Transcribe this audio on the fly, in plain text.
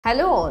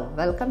Hello all,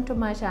 welcome to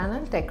my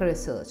channel Tech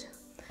Research.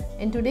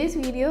 In today's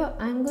video,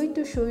 I am going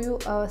to show you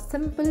a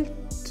simple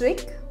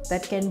trick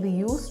that can be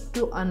used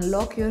to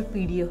unlock your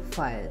PDF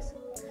files.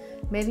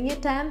 Many a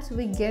times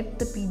we get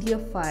the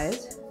PDF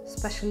files,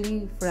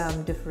 especially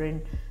from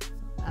different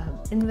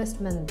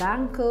investment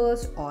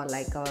bankers or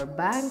like our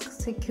bank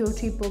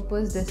security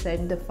purpose. They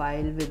send the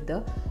file with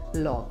the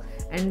lock,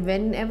 and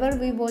whenever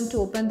we want to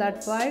open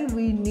that file,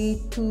 we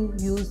need to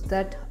use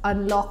that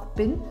unlock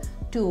pin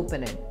to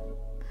open it.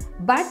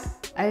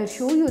 But I'll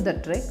show you the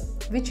trick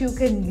which you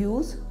can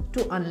use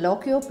to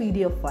unlock your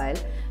PDF file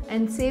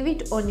and save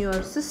it on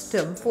your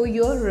system for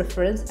your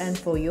reference and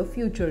for your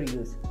future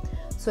use.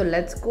 So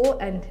let's go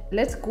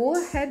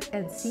ahead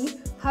and see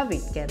how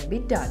it can be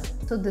done.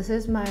 So this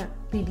is my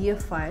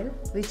PDF file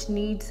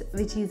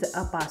which is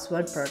a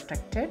password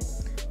protected,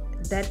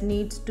 that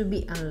needs to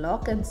be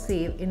unlocked and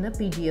saved in a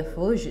PDF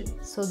version.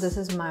 So this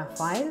is my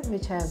file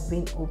which have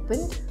been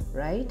opened.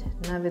 Right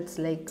now it's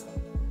like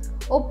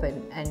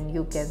open and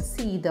you can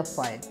see the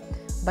file,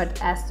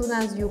 but as soon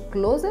as you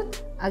close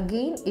it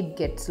again it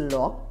gets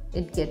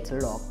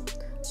locked.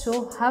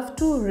 So have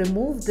to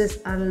remove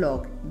this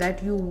unlock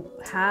that you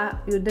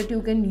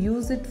can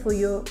use it for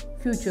your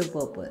future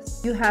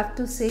purpose. You have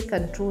to say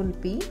Control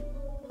P,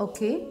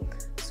 okay,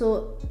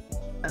 so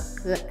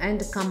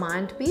and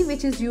Command P,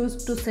 which is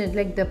used to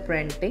select the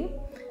printing.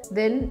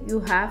 Then you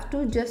have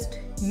to just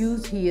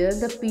use here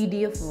the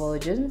PDF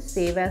version,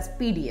 save as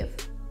PDF,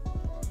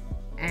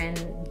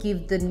 and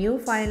give the new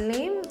file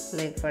name,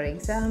 like for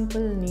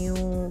example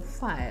new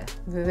file.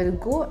 We will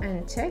go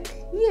and check.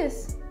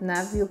 Yes,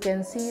 now you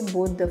can see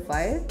both the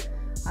files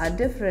are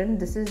different.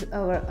 This is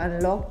our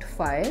unlocked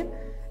file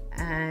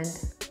and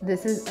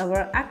this is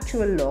our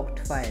actual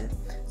locked file.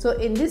 So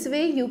in this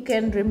way you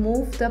can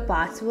remove the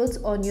passwords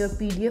on your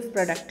PDF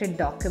protected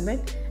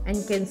document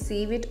and can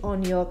save it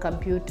on your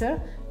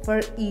computer for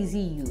easy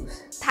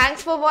use.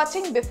 Thanks for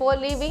watching. Before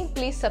leaving,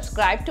 please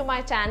subscribe to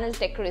my channel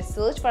Tech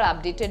Research for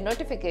updated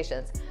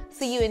notifications.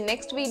 See you in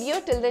next video.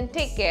 Till then,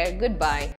 take care. Goodbye.